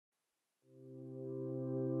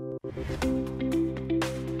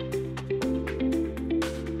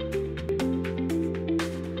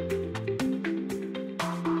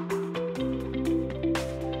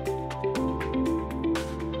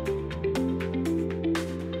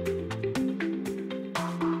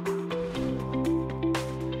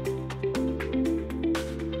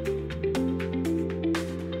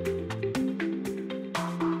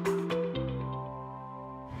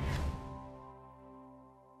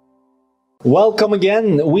Welcome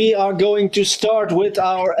again. We are going to start with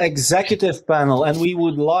our executive panel, and we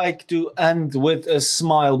would like to end with a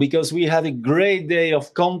smile because we had a great day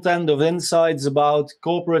of content, of insights about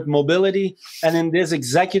corporate mobility. And in this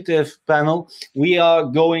executive panel, we are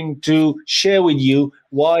going to share with you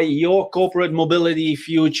why your corporate mobility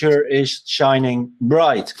future is shining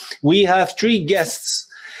bright. We have 3 guests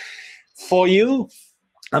for you.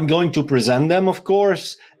 I'm going to present them, of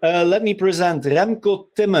course. Let me present Remco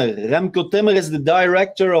Timmer. Remco Timmer is the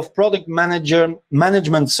Director of Product Management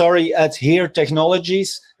at Here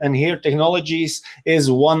Technologies. And Here Technologies is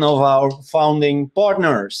one of our founding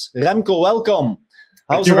partners. Remco, welcome.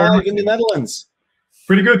 How's life in the Netherlands?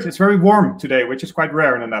 Pretty good. It's very warm today, which is quite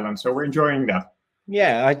rare in the Netherlands. So we're enjoying that.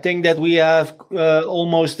 Yeah, I think that we have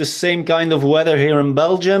almost the same kind of weather here in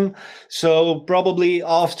Belgium. So probably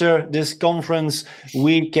after this conference,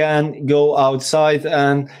 we can go outside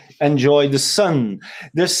and enjoy the sun.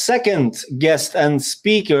 The second guest and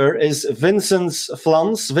speaker is Vinzenz.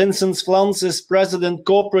 Vinzenz is President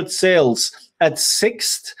Corporate Sales at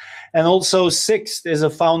Sixt. And also Sixt is a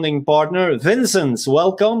founding partner. Vinzenz,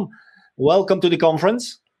 welcome. Welcome to the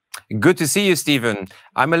conference. Good to see you, Stephen.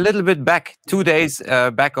 I'm a little bit back, 2 days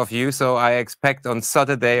back of you, so I expect on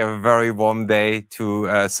Saturday a very warm day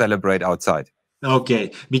to celebrate outside.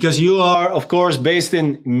 Okay, because you are, of course, based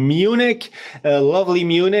in Munich, lovely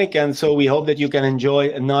Munich, and so we hope that you can enjoy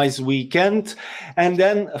a nice weekend. And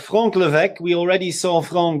then Franck Leveque, we already saw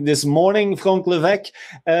Franck this morning. Franck Leveque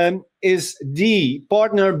is the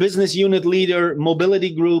partner business unit leader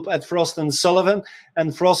mobility group at Frost & Sullivan,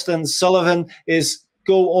 and Frost & Sullivan is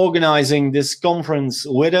co-organizing this conference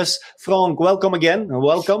with us. Franck, welcome again.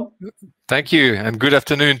 Welcome. Thank you, and good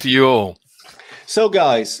afternoon to you all. So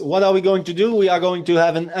guys, what are we going to do? We are going to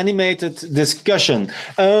have an animated discussion.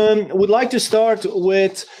 Would like to start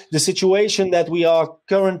with the situation that we are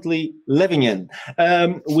currently living in.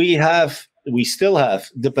 We still have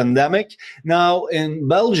the pandemic. Now in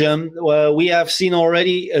Belgium, we have seen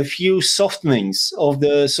already a few softenings of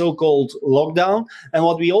the so-called lockdown. And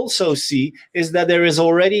what we also see is that there is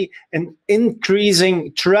already an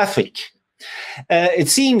increasing traffic. It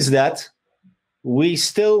seems that we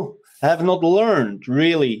still have not learned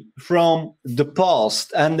really from the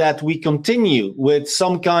past and that we continue with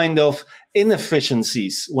some kind of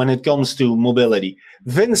inefficiencies when it comes to mobility.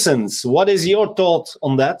 Vinzenz, what is your thought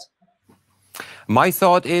on that? My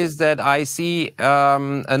thought is that I see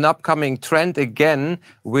an upcoming trend again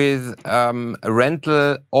with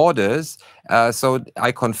rental orders. So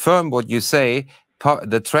I confirm what you say.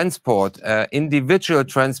 The transport, individual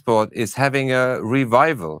transport is having a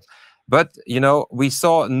revival. But, you know, we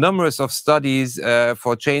saw numerous of studies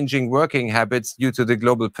for changing working habits due to the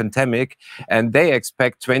global pandemic, and they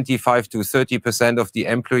expect 25 to 30% of the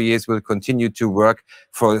employees will continue to work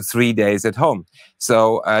for 3 days at home.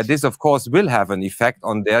 So this, of course, will have an effect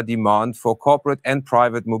on their demand for corporate and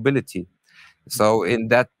private mobility. So in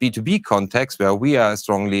that B2B context where we are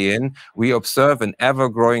strongly in, we observe an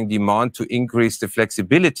ever-growing demand to increase the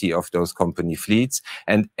flexibility of those company fleets,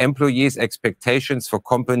 and employees' expectations for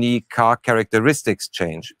company car characteristics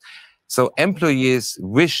change. So employees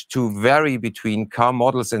wish to vary between car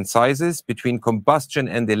models and sizes, between combustion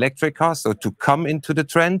and electric cars, so to come into the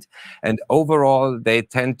trend. And overall, they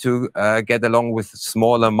tend to get along with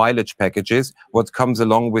smaller mileage packages, what comes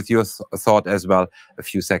along with your thought as well a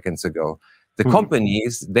few seconds ago. The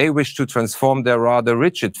companies, they wish to transform their rather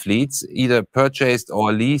rigid fleets, either purchased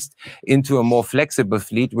or leased, into a more flexible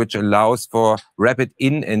fleet, which allows for rapid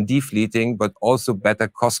in- and defleeting, but also better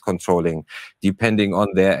cost controlling, depending on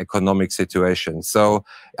their economic situation. So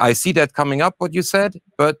I see that coming up, what you said,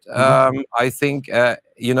 but I think,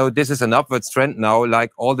 you know, this is an upwards trend now,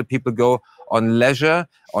 like all the people go on leisure,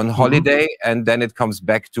 on holiday, and then it comes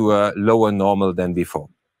back to a lower normal than before.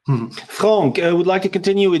 Franck, I would like to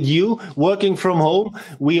continue with you. Working from home,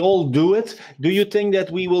 we all do it. Do you think that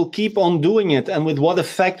we will keep on doing it? And with what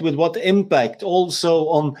effect, with what impact also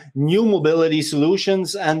on new mobility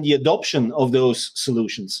solutions and the adoption of those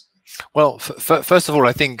solutions? Well, first of all,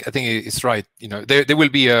 I think it's right. You know, there will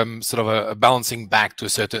be sort of a bouncing back to a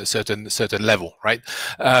certain level, right?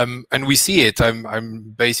 And we see it.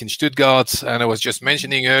 I'm based in Stuttgart, and I was just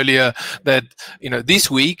mentioning earlier that, you know, this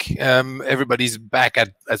week everybody's back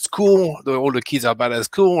at school. All the kids are back at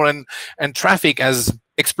school, and traffic has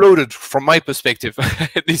exploded from my perspective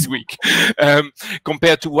this week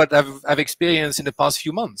compared to what I've experienced in the past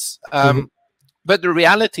few months. But the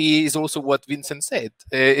reality is also what Vinzenz said,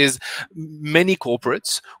 is many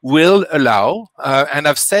corporates will allow, and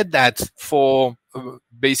I've said that for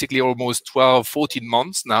basically almost 12, 14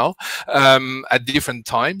 months now, at different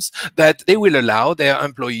times, that they will allow their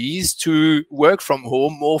employees to work from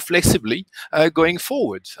home more flexibly going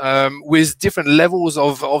forward, with different levels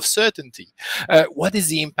of certainty. What is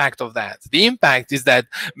the impact of that? The impact is that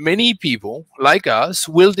many people like us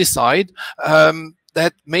will decide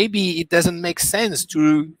that maybe it doesn't make sense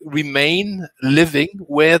to remain living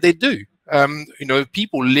where they do. You know,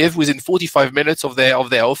 people live within 45 minutes of their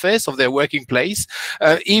office, of their working place.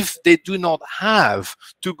 If they do not have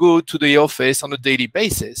to go to the office on a daily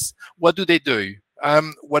basis, what do they do?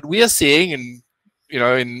 What we are seeing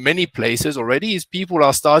in many places already is people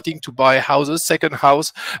are starting to buy houses, second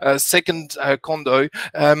house, second condo,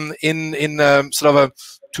 in sort of a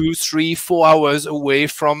 2, 3, 4 hours away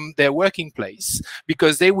from their working place,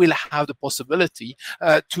 because they will have the possibility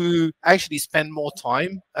to actually spend more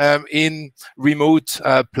time in remote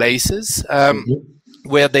places,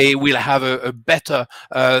 where they will have a better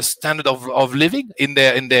standard of living in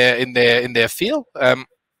their field.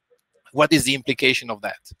 What is the implication of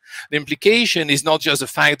that? The implication is not just the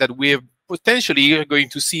fact that we're potentially going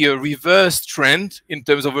to see a reverse trend in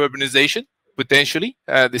terms of urbanization. Potentially,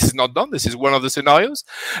 this is not done. This is one of the scenarios,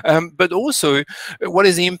 but also what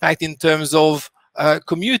is the impact in terms of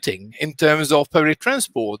commuting, in terms of public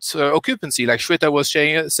transport, occupancy, like Shweta was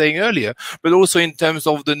saying earlier, but also in terms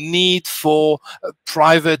of the need for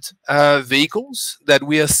private vehicles that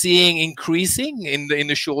we are seeing increasing in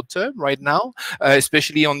the short term right now,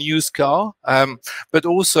 especially on used car, but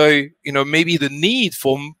also, you know, maybe the need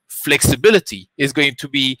for flexibility is going to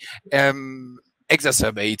be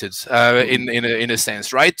exacerbated in a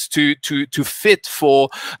sense, right? To fit for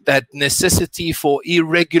that necessity for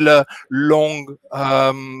irregular, long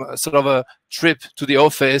sort of a trip to the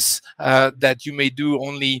office that you may do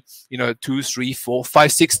only, you know, 2, 3, 4,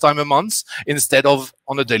 5, 6 times a month instead of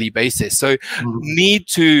on a daily basis. So need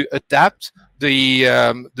to adapt the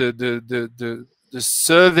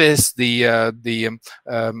service, the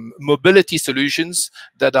mobility solutions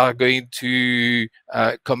that are going to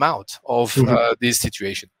come out of this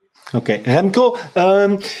situation. Okay, Remco,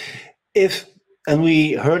 and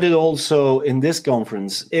we heard it also in this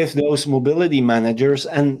conference, if those mobility managers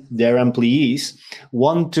and their employees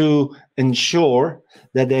want to ensure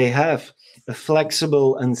that they have a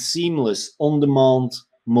flexible and seamless on-demand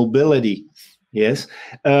mobility, yes,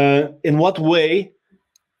 in what way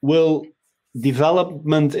will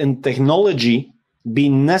development in technology be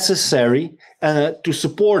necessary to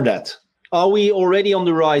support that? Are we already on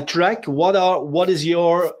the right track? What is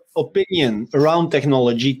your opinion around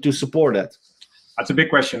technology to support that? That's a big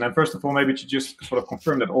question. And first of all, maybe to just sort of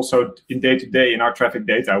confirm that also in day-to-day in our traffic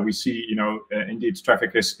data, we see, you know, indeed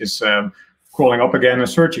traffic is crawling up again and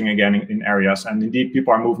surging again in areas. And indeed,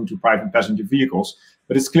 people are moving to private passenger vehicles.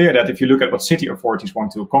 But it's clear that if you look at what city authorities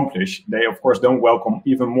want to accomplish, they, of course, don't welcome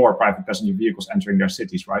even more private passenger vehicles entering their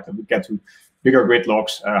cities, right? And we get to bigger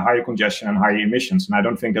gridlocks, higher congestion and higher emissions. And I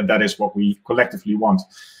don't think that that is what we collectively want.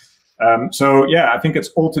 So, yeah, I think it's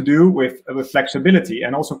all to do with flexibility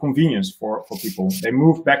and also convenience for people. They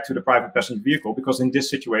move back to the private passenger vehicle because in this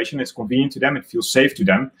situation, it's convenient to them. It feels safe to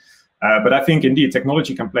them. But I think, indeed,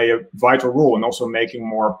 technology can play a vital role in also making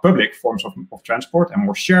more public forms of transport and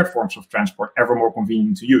more shared forms of transport ever more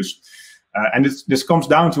convenient to use. And this comes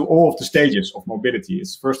down to all of the stages of mobility.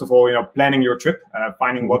 It's, first of all, you know, planning your trip,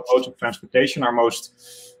 finding what modes of transportation are most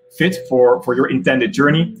fit for your intended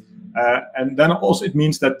journey. And then also it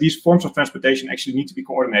means that these forms of transportation actually need to be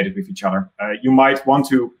coordinated with each other. You might want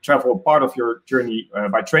to travel part of your journey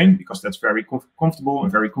by train because that's very comfortable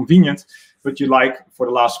and very convenient. But you like, for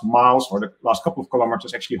the last miles or the last couple of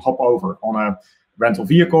kilometers, actually hop over on a rental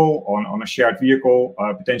vehicle, on a shared vehicle,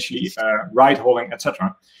 potentially ride hauling,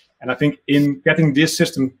 etc. And I think in getting this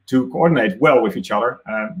system to coordinate well with each other,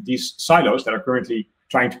 these silos that are currently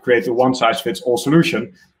trying to create a one-size-fits-all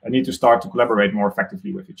solution need to start to collaborate more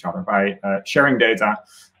effectively with each other by sharing data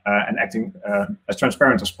and acting as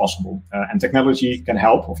transparent as possible. And technology can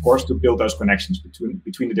help, of course, to build those connections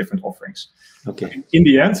between the different offerings. Okay. In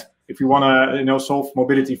the end, if we want to solve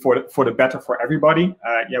mobility for the better for everybody,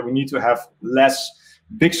 yeah, we need to have less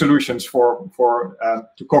big solutions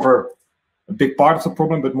to cover a big part of the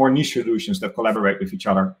problem, but more niche solutions that collaborate with each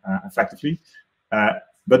other effectively.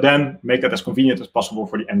 But then make that as convenient as possible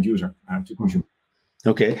for the end user to consume.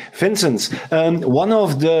 Okay, Vinzenz, one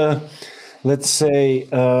of the, let's say,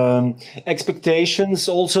 expectations,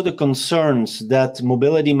 also the concerns that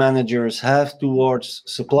mobility managers have towards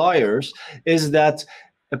suppliers is that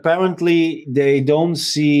apparently they don't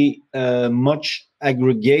see much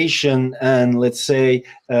aggregation and, let's say,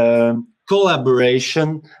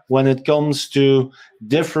 collaboration when it comes to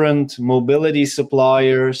different mobility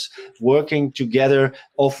suppliers working together,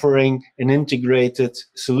 offering an integrated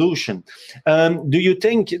solution. Do you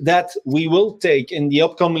think that we will take in the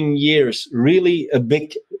upcoming years really a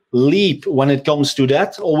big leap when it comes to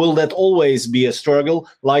that, or will that always be a struggle?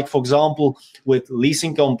 Like, for example, with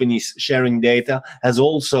leasing companies sharing data has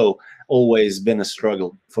also always been a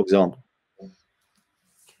struggle, for example.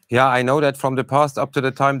 Yeah, I know that from the past up to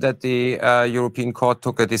the time that the European Court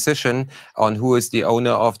took a decision on who is the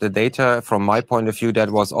owner of the data. From my point of view,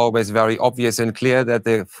 that was always very obvious and clear that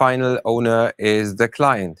the final owner is the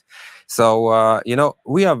client. So, you know,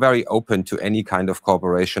 we are very open to any kind of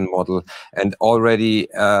cooperation model. And already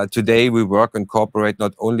today we work and cooperate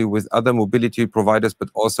not only with other mobility providers, but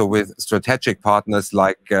also with strategic partners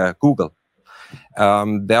like Google.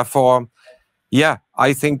 Therefore, yeah,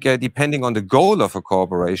 I think depending on the goal of a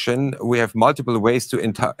cooperation, we have multiple ways to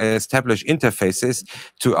establish interfaces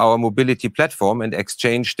to our mobility platform and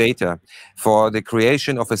exchange data for the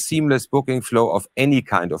creation of a seamless booking flow of any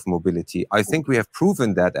kind of mobility. I think we have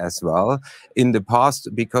proven that as well in the past,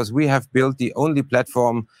 because we have built the only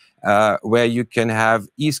platform where you can have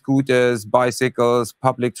e-scooters, bicycles,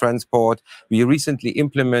 public transport. We recently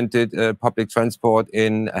implemented public transport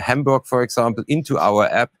in Hamburg, for example, into our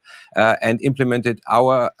app and implemented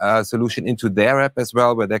our solution into their app as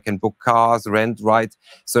well, where they can book cars, rent, ride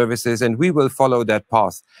services, and we will follow that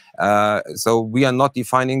path. So we are not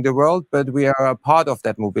defining the world, but we are a part of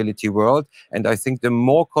that mobility world. And I think the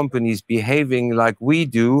more companies behaving like we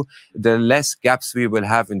do, the less gaps we will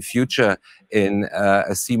have in future in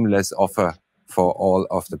a seamless offer for all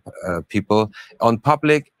of the people on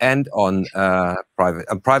public and on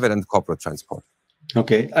private and corporate transport.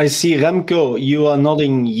 Okay, I see Remco, you are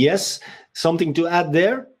nodding yes. Something to add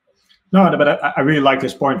there? No, but I really like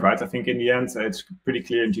this point, right? I think in the end, it's pretty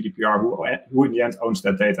clear in GDPR who in the end owns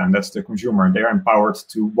that data, and that's the consumer. They're empowered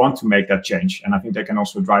to want to make that change, and I think they can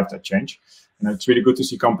also drive that change. And it's really good to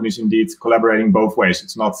see companies indeed collaborating both ways.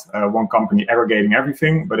 It's not one company aggregating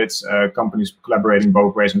everything, but it's companies collaborating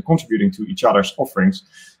both ways and contributing to each other's offerings.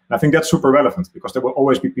 And I think that's super relevant, because there will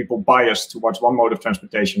always be people biased towards one mode of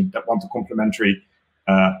transportation that want a complementary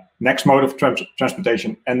next mode of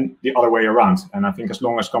transportation and the other way around. And I think as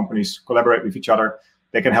long as companies collaborate with each other,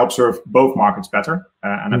 they can help serve both markets better.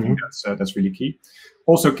 And I think that's really key.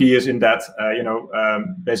 Also key is in that,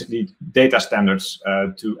 basically data standards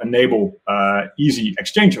to enable easy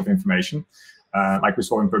exchange of information, like we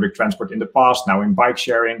saw in public transport in the past, now in bike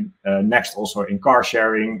sharing, next also in car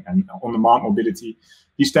sharing and on-demand mobility.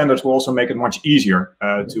 These standards will also make it much easier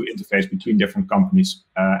to interface between different companies.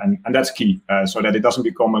 And that's key, so that it doesn't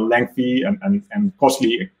become a lengthy and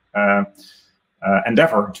costly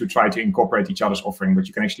endeavor to try to incorporate each other's offering, but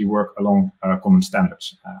you can actually work along common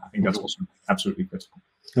standards. I think that's also absolutely critical.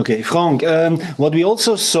 Okay, Franck, what we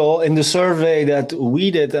also saw in the survey that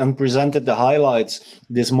we did and presented the highlights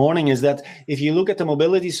this morning is that if you look at the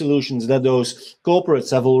mobility solutions that those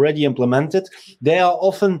corporates have already implemented, they are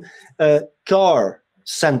often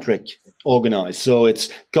car-centric organized. So it's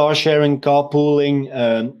car sharing,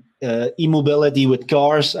 carpooling, e-mobility with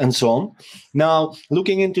cars and so on. Now,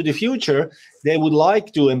 looking into the future, they would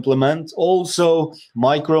like to implement also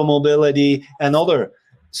micro-mobility and other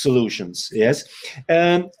solutions. Yes.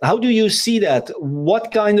 How do you see that?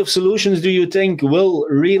 What kind of solutions do you think will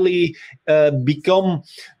really become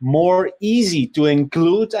more easy to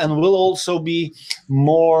include and will also be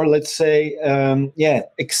more, let's say,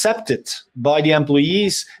 accepted by the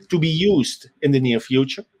employees to be used in the near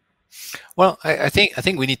future? Well, I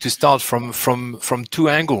think we need to start from two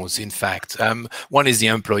angles. In fact, one is the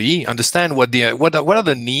employee. Understand what are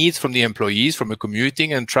the needs from the employees from a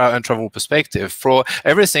commuting and travel perspective, for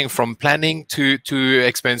everything from planning to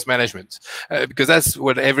expense management, because that's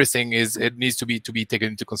what everything is. It needs to be taken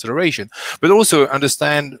into consideration. But also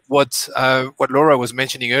understand what Laura was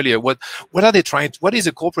mentioning earlier. What are they trying? What is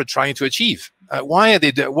a corporate trying to achieve? Why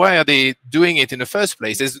are they doing it in the first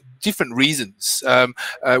place? There's different reasons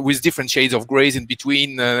with different shades of grays in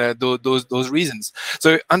between those reasons.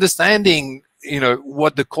 So understanding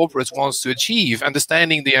what the corporate wants to achieve,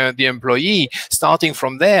 understanding the employee, starting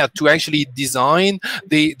from there to actually design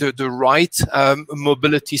the right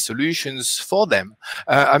mobility solutions for them.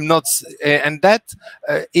 And that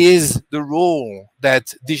is the role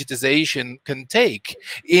that digitization can take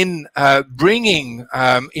in bringing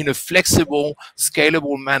in a flexible,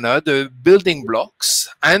 scalable manner the building blocks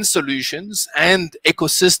and solutions and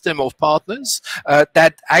ecosystem of partners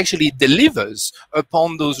that actually delivers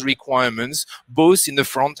upon those requirements, both in the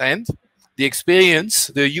front end, the experience,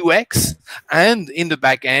 the UX, and in the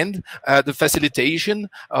back end, the facilitation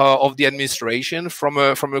of the administration from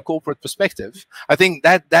a corporate perspective. I think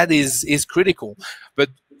that is critical. But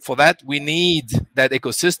for that, we need that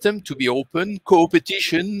ecosystem to be open,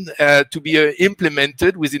 co-opetition to be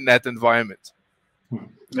implemented within that environment.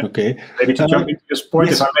 Okay. Maybe to jump into this point,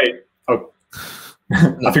 yes. if I may. Oh,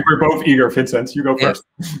 I think we're both eager, Vinzenz. You go first.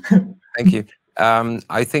 Thank you.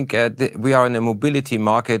 I think we are in a mobility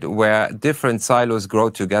market where different silos grow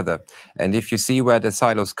together. And if you see where the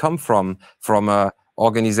silos come from a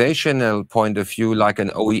organizational point of view, like an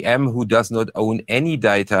OEM who does not own any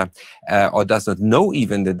data or does not know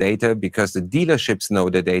even the data because the dealerships know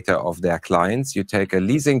the data of their clients. You take a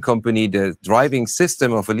leasing company, the driving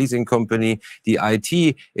system of a leasing company, the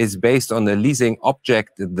IT is based on the leasing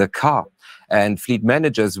object, the car. And fleet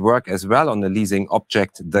managers work as well on the leasing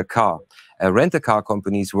object, the car. Rent-a-car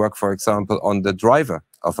companies work, for example, on the driver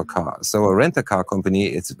of a car. So a rent-a-car company,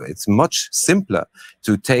 it's much simpler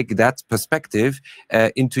to take that perspective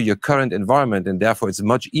into your current environment, and therefore it's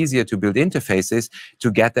much easier to build interfaces to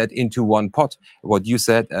get that into one pot. What you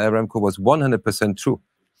said, Remco, was 100% true.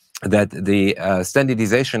 That the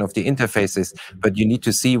standardization of the interfaces, but you need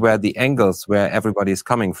to see where the angles, where everybody is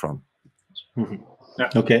coming from. Mm-hmm. Yeah.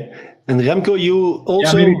 Okay. And Remco, you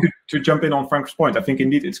also... Yeah, maybe to jump in on Franck's point, I think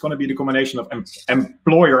indeed it's going to be the combination of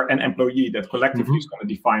employer and employee that collectively is going to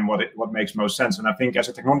define what makes most sense. And I think as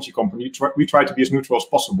a technology company, we try to be as neutral as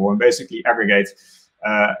possible and basically aggregate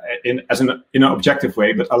in an objective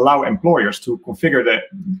way, but allow employers to configure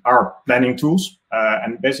our planning tools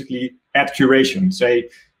and basically add curation. Say,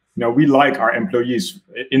 we like our employees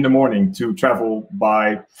in the morning to travel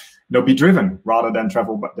by... be driven rather than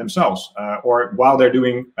travel themselves, or while they're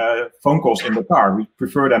doing phone calls in the car, we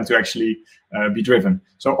prefer them to actually be driven.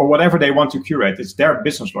 So, or whatever they want to curate, it's their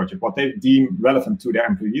business logic, what they deem relevant to their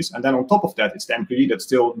employees. And then on top of that, it's the employee that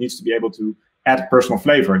still needs to be able to add personal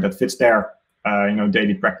flavor that fits their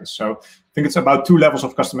daily practice. So I think it's about two levels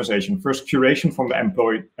of customization. First, curation from the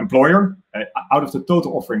employer out of the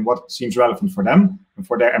total offering, what seems relevant for them and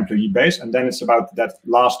for their employee base. And then it's about that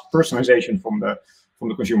last personalization from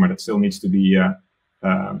the consumer that still needs to be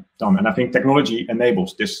done. And I think technology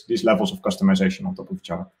enables these levels of customization on top of each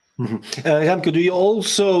other. Mm-hmm. Remco, do you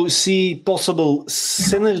also see possible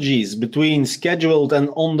synergies between scheduled and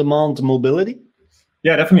on-demand mobility?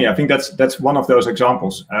 Yeah, definitely. I think that's one of those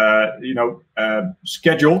examples.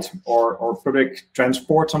 Scheduled or public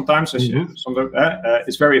transport sometimes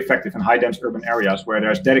is very effective in high-dense urban areas where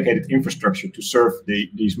there's dedicated infrastructure to serve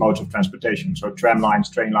these modes of transportation. So tram lines,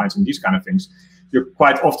 train lines, and these kind of things. You're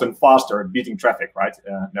quite often faster beating traffic, right?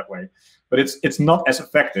 That way. But it's not as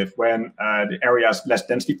effective when the area is less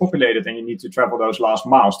densely populated and you need to travel those last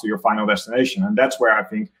miles to your final destination. And that's where I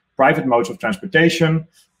think private modes of transportation,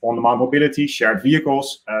 on-demand mobility, shared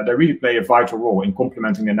vehicles, they really play a vital role in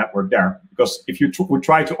complementing the network there. Because if you would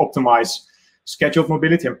try to optimize scheduled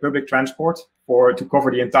mobility and public transport to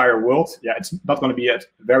cover the entire world, it's not going to be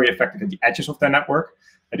very effective at the edges of their network.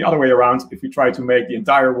 And the other way around, if we try to make the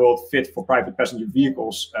entire world fit for private passenger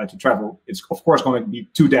vehicles to travel, it's of course going to be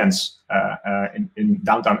too dense in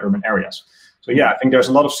downtown urban areas. So I think there's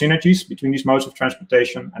a lot of synergies between these modes of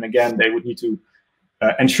transportation. And again, they would need to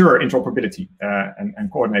ensure interoperability and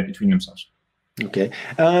coordinate between themselves. Okay.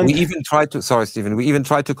 We even try to, sorry, Stephen, we even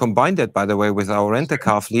try to combine that, by the way, with our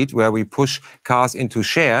rent-a-car fleet, where we push cars into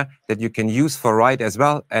share that you can use for ride as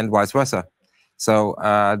well, and vice versa. So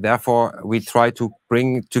therefore, we try to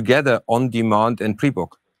bring together on-demand and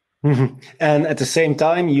pre-book. Mm-hmm. And at the same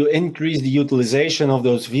time, you increase the utilization of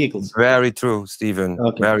those vehicles. Very true, Stephen.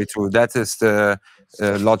 Okay. Very true. That is the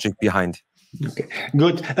logic behind. Okay,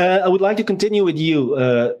 good. I would like to continue with you,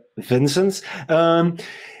 Vinzenz.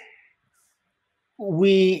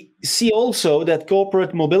 We see also that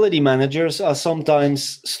corporate mobility managers are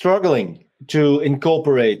sometimes struggling to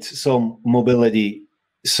incorporate some mobility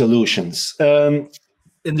solutions.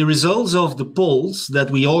 In the results of the polls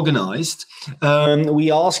that we organized,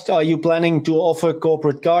 we asked, are you planning to offer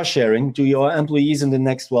corporate car sharing to your employees in the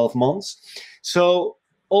next 12 months? So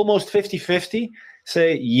almost 50-50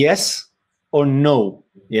 say yes or no.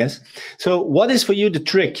 Yes. So what is for you the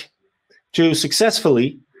trick to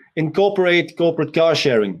successfully incorporate corporate car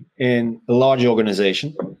sharing in a large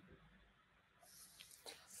organization?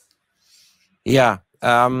 Yeah.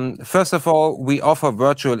 First of all, we offer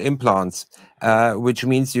virtual implants, which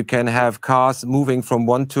means you can have cars moving from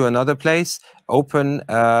one to another place, open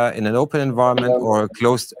in an open environment or a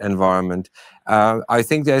closed environment. I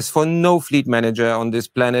think there's for no fleet manager on this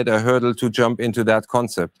planet a hurdle to jump into that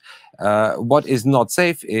concept. What is not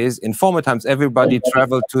safe is in former times everybody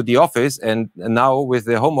traveled to the office, and now with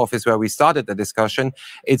the home office where we started the discussion,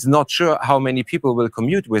 it's not sure how many people will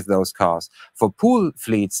commute with those cars. For pool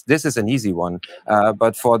fleets, this is an easy one,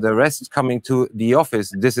 but for the rest coming to the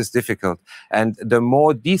office, this is difficult. And the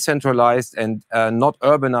more decentralized and not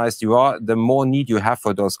urbanized you are, the more need you have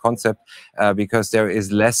for those concepts, because there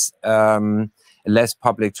is less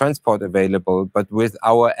public transport available. But with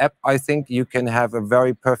our app, I think you can have a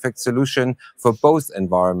very perfect solution for both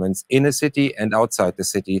environments, in a city and outside the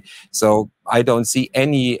city. So I don't see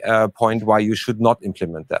any point why you should not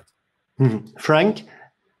implement that. Frank,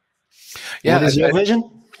 yeah, what is your vision?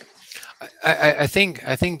 I think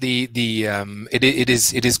it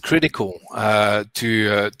is critical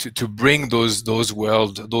to bring those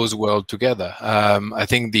world together. I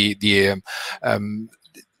think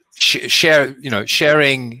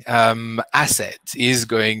sharing asset is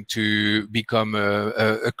going to become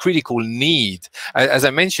a critical need. As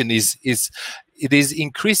I mentioned, it is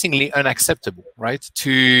increasingly unacceptable, right,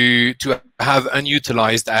 to have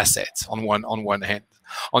unutilized assets on one hand.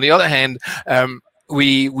 On the other hand,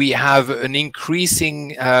 we have an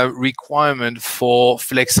increasing requirement for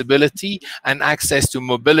flexibility and access to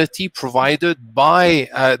mobility provided by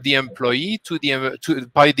the employee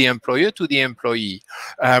by the employer to the employee,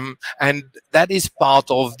 and that is part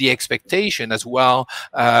of the expectation as well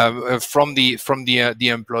from the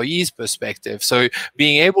employee's perspective. So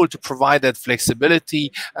being able to provide that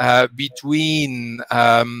flexibility between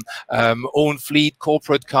own fleet,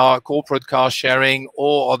 corporate car sharing,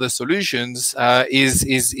 or other solutions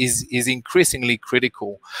is increasingly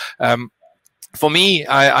critical. For me,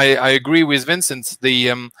 I agree with Vinzenz.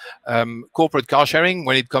 The corporate car sharing,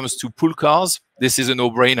 when it comes to pool cars, this is a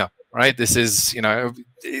no-brainer, right? This is,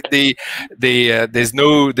 there's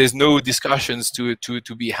no discussions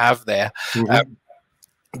to be have there. And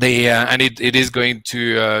it is going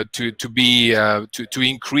to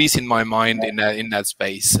increase in my mind in that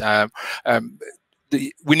space.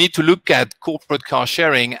 We need to look at corporate car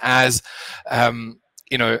sharing as,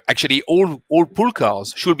 actually all pool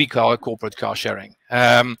cars should be corporate car sharing.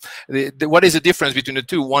 What is the difference between the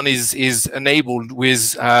two? One is enabled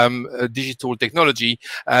with digital technology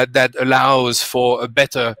that allows for a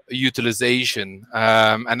better utilization,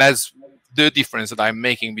 and that's the difference that I'm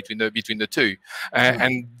making between the two.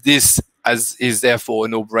 And this is therefore a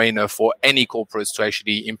no-brainer for any corporates to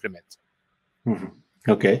actually implement.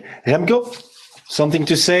 Okay, Remco, something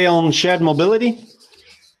to say on shared mobility?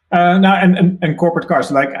 And corporate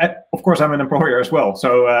cars, of course, I'm an employer as well.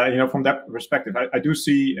 So, from that perspective, I do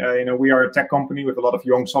see, we are a tech company with a lot of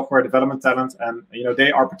young software development talent, and,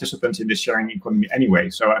 they are participants in this sharing economy anyway.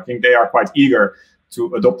 So I think they are quite eager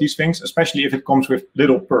to adopt these things, especially if it comes with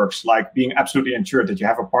little perks, like being absolutely ensured that you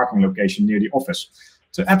have a parking location near the office.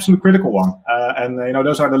 It's an absolute critical one. And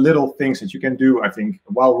those are the little things that you can do, I think,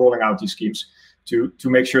 while rolling out these schemes, to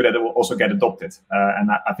make sure that it will also get adopted. And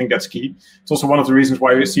I think that's key. It's also one of the reasons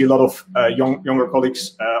why we see a lot of younger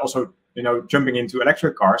colleagues also jumping into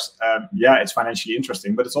electric cars. Yeah, it's financially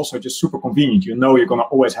interesting, but it's also just super convenient. You're going to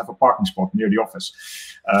always have a parking spot near the office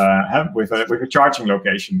with a charging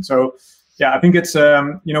location. So yeah, I think it's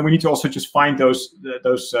we need to also just find those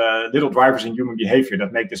little drivers in human behavior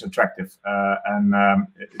that make this attractive, and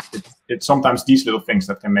it's sometimes these little things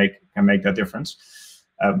that can make that difference.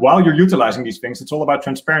 While you're utilizing these things, it's all about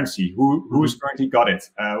transparency. Who's currently got it?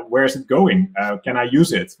 Where is it going? Can I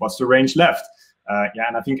use it? What's the range left?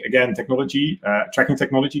 And I think, again, technology, tracking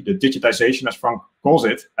technology, the digitization, as Franck calls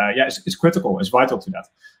it, it's critical. It's vital to that.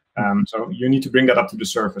 So you need to bring that up to the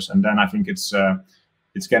surface, and then I think it's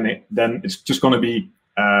just going to be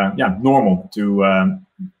normal to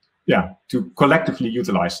collectively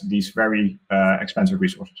utilize these very expensive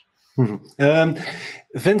resources.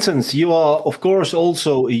 Vinzenz, you are, of course,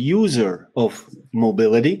 also a user of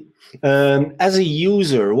mobility. As a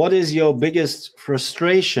user, what is your biggest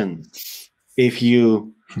frustration if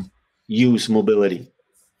you use mobility?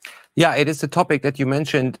 Yeah, it is the topic that you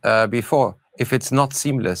mentioned before. If it's not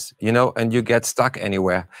seamless, and you get stuck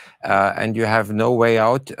anywhere, and you have no way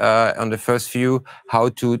out on the first view, how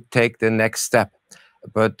to take the next step.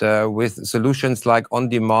 But with solutions like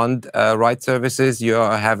on-demand ride services, you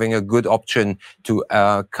are having a good option to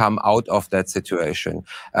come out of that situation.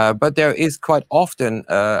 But there is quite often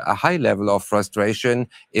a high level of frustration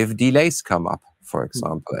if delays come up, for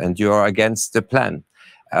example, and you're against the plan.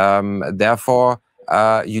 Therefore,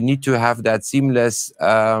 you need to have that seamless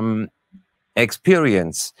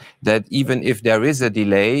experience that even if there is a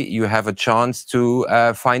delay, you have a chance to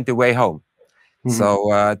find the way home.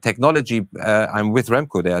 So technology, I'm with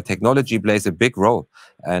Remco there, technology plays a big role.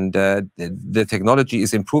 And the technology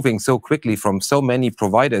is improving so quickly from so many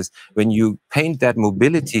providers. When you paint that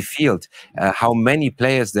mobility field, how many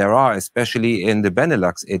players there are, especially in the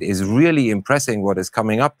Benelux, it is really impressing what is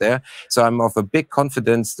coming up there. So I'm of a big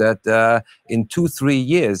confidence that in 2-3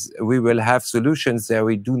 years, we will have solutions that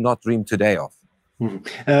we do not dream today of.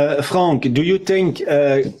 Franck, do you think,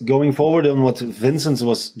 going forward on what Vinzenz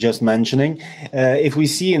was just mentioning, if we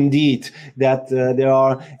see indeed that there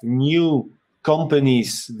are new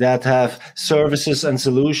companies that have services and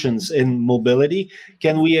solutions in mobility,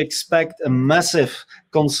 can we expect a massive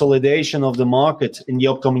consolidation of the market in the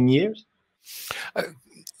upcoming years?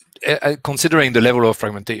 Considering the level of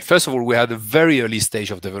fragmentation, first of all, we had a very early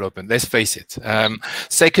stage of development. Let's face it.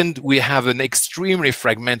 Second, we have an extremely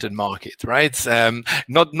fragmented market, right?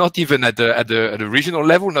 Not even at the regional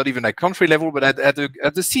level, not even at country level, but at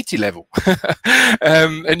the city level.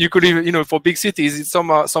 And you could even, you know, for big cities,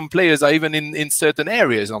 some players are even in certain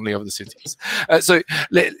areas only of the cities. So,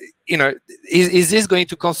 you know, is this going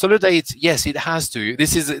to consolidate? Yes, it has to.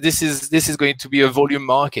 This is going to be a volume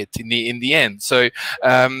market in the end. So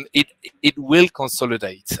it will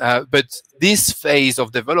consolidate. But this phase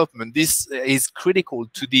of development, this is critical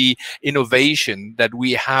to the innovation that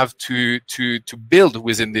we have to build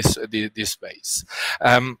within this space.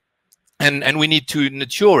 And we need to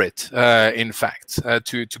nurture it, in fact,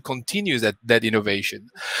 to continue that innovation.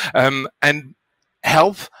 And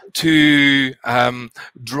help to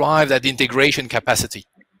drive that integration capacity.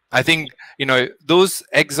 I think, you know, those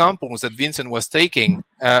examples that Vinzenz was taking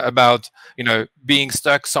about, you know, being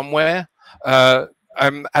stuck somewhere,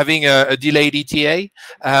 having a delayed ETA,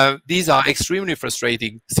 these are extremely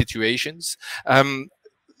frustrating situations.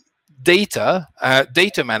 Data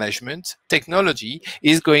management technology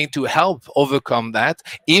is going to help overcome that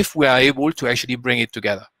if we are able to actually bring it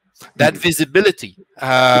together. That visibility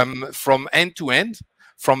from end to end,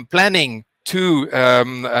 from planning to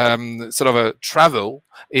sort of a travel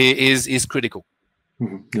is critical.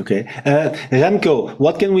 Okay. Remco,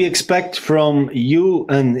 what can we expect from you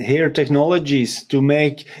and HERE Technologies to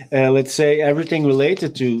make, let's say, everything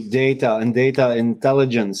related to data and data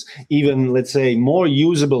intelligence even, let's say, more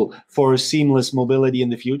usable for seamless mobility in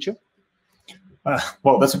the future?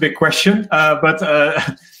 Well, that's a big question, but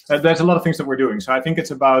there's a lot of things that we're doing. So I think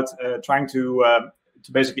it's about trying to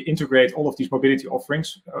basically integrate all of these mobility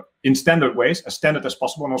offerings in standard ways, as standard as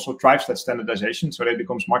possible, and also drives that standardization so that it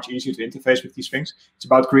becomes much easier to interface with these things. It's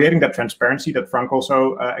about creating that transparency that Franck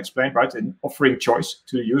also explained, right, and offering choice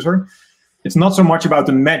to the user. It's not so much about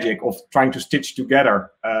the magic of trying to stitch together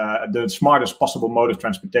the smartest possible mode of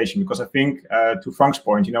transportation, because I think, to Franck's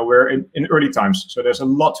point, you know, we're in early times, so there's a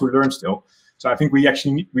lot to learn still. So I think we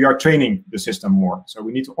are training the system more. So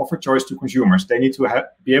we need to offer choice to consumers. They need to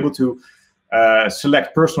be able to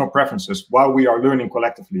select personal preferences while we are learning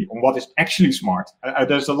collectively on what is actually smart.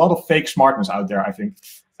 There's a lot of fake smartness out there, I think,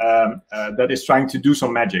 that is trying to do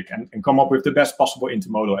some magic and come up with the best possible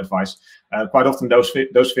intermodal advice. Quite often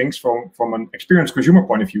those things from an experienced consumer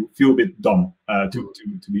point of view feel a bit dumb,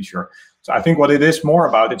 to be sure. So I think what it is more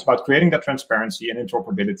about, it's about creating that transparency and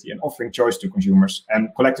interoperability and offering choice to consumers and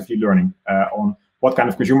collectively learning on what kind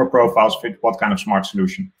of consumer profiles fit what kind of smart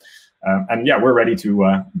solution. And yeah, we're ready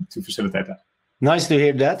to facilitate that. Nice to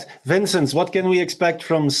hear that. Vinzenz, what can we expect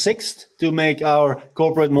from Sixt to make our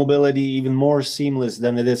corporate mobility even more seamless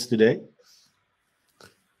than it is today?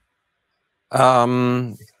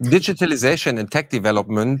 Digitalization and tech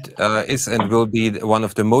development is and will be one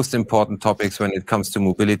of the most important topics when it comes to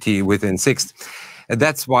mobility within Sixt.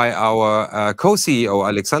 That's why our co-CEO,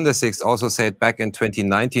 Alexander Sixt, also said back in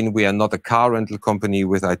 2019, we are not a car rental company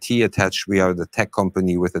with IT attached. We are the tech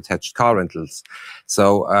company with attached car rentals.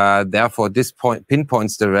 So therefore, this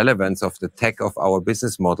pinpoints the relevance of the tech of our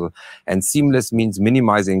business model. And seamless means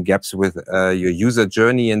minimizing gaps with your user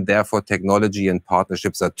journey. And therefore, technology and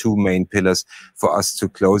partnerships are two main pillars for us to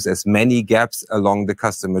close as many gaps along the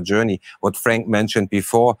customer journey. What Franck mentioned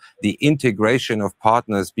before, the integration of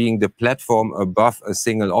partners being the platform above a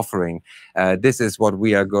single offering. This is what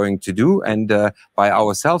we are going to do, and by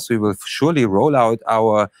ourselves we will surely roll out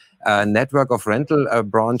our network of rental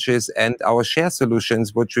branches and our share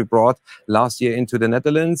solutions, which we brought last year into the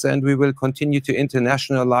Netherlands, and we will continue to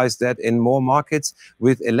internationalize that in more markets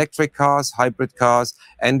with electric cars, hybrid cars,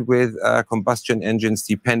 and with combustion engines,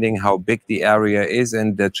 depending how big the area is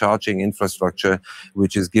and the charging infrastructure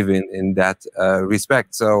which is given in that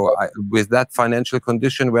respect. So with that financial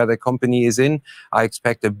condition where the company is in, I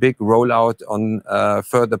expect a big rollout on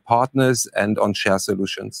further partners and on share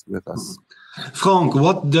solutions with us. Franck,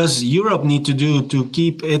 what does Europe need to do to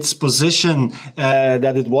keep its position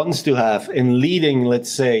that it wants to have in leading,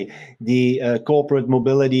 let's say, the corporate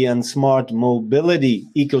mobility and smart mobility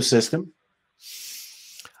ecosystem?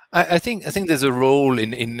 I think there's a role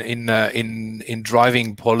in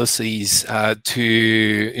driving policies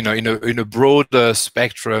to in a broader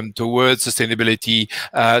spectrum towards sustainability,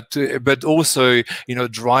 but also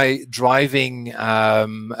driving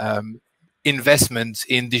investment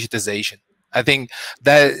in digitization. I think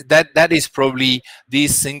that is probably the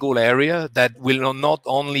single area that will not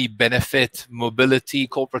only benefit mobility,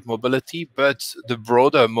 corporate mobility, but the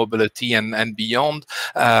broader mobility and beyond.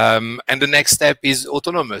 And the next step is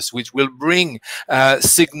autonomous, which will bring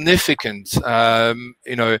significant,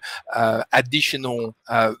 additional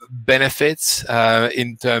benefits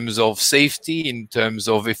in terms of safety, in terms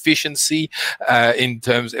of efficiency, in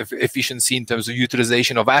terms of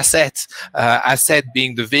utilization of assets, asset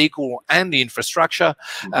being the vehicle and the infrastructure.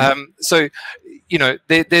 So,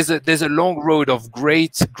 there's a long road of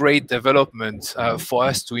great development for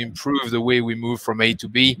us to improve the way we move from A to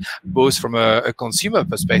B, both from a consumer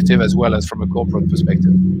perspective as well as from a corporate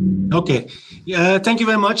perspective. Okay. Thank you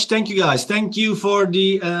very much. Thank you, guys. Thank you for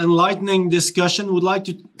the enlightening discussion. Would like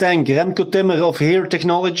to thank Remco Timmer of Here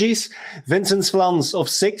Technologies, Vinzenz of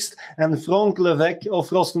Sixt, and Franck Leveque of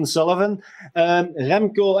Sullivan.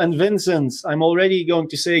 Remco and Vinzenz, I'm already going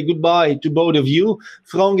to say goodbye to both of you.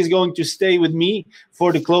 Franck is going to stay with me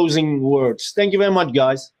for the closing words. Thank you very much,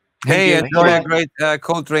 guys. Hey, enjoy a great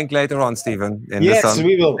cold drink later on, Stephen. Yes,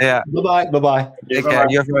 we will. Yeah. Bye-bye. Bye-bye. Take care.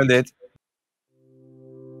 You've earned it.